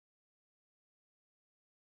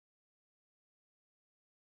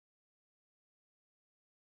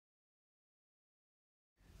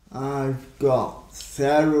I've got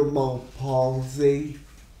cerebral palsy.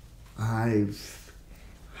 I've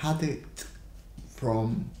had it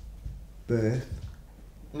from birth.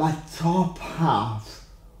 My top half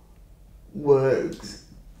works,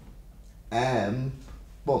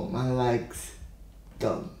 but my legs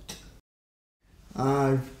don't.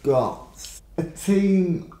 I've got a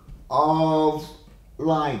team of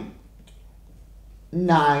like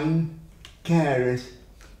 9 carers.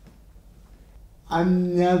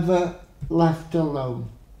 I'm never left alone.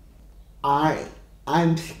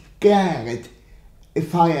 I'm scared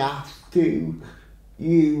if I have to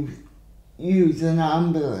use an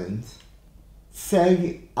ambulance.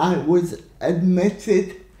 Say I was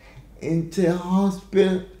admitted into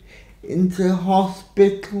hospital and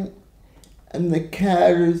the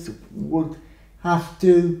carers would have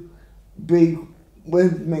to be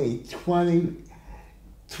with me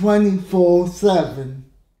 24/7.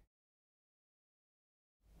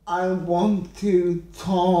 I want to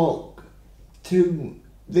talk to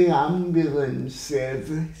the ambulance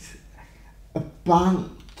service about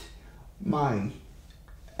my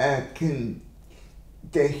condition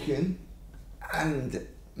and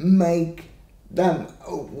make them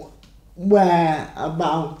aware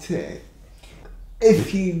about it.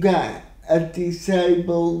 If you get a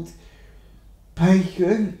disabled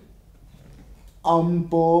patient on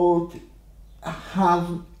board,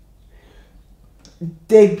 have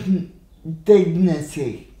dignity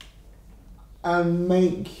and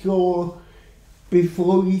make sure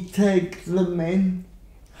before you take them in,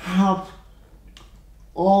 have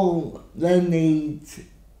all their needs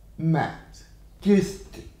met. Just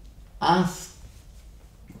ask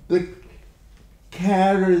the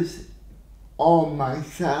carers or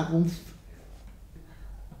myself,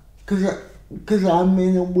 because I'm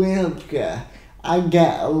in a wheelchair, I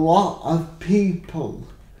get a lot of people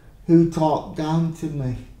who talk down to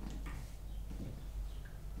me,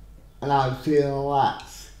 and I feel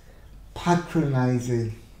that's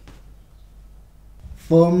patronising.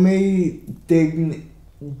 For me,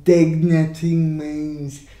 dignity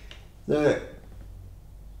means that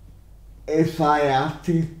if I have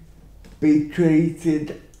to be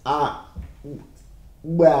treated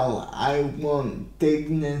well, I want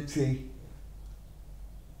dignity,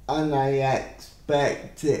 and I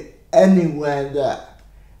expect it anywhere that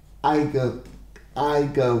I go.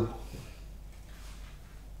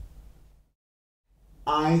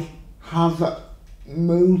 I have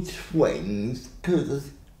mood swings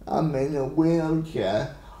because I'm in a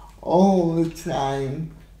wheelchair all the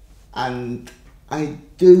time, and I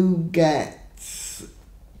do get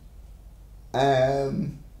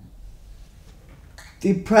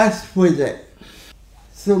depressed with it.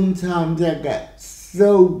 Sometimes I get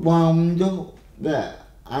so wound up that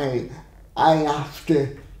I have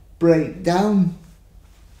to break down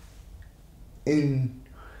and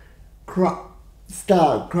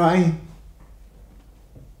start crying.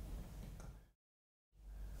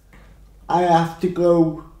 I have to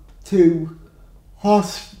go to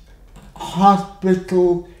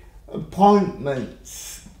hospital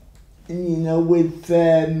appointments, with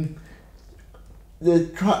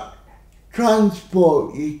the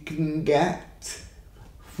transport you can get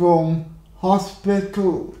from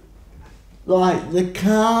hospital, like the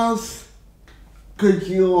cars, because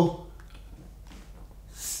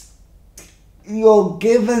you're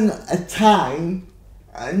given a time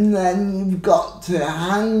and then you've got to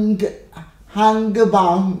hang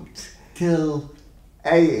about till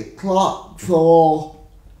 8 o'clock for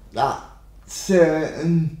that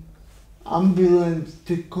certain ambulance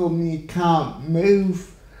to come. You can't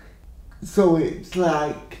move, so it's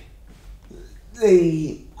like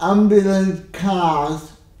the ambulance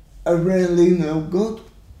cars are really no good.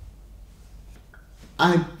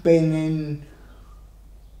 I've been in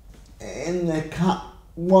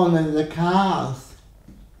one of the cars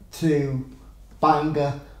to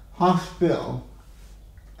Bangor Hospital,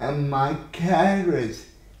 and my carers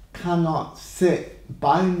cannot sit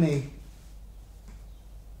by me.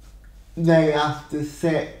 They have to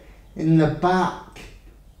sit in the back,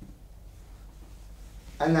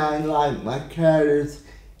 and I like my carers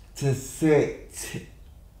to sit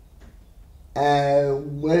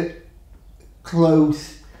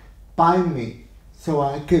close by me so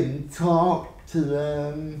I can talk to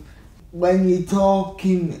them. When you're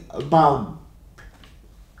talking about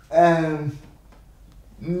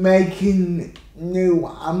making new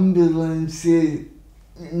ambulances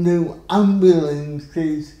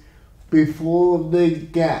before they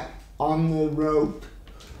get on the road,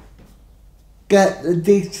 get the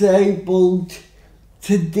disabled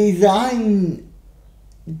to design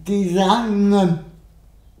them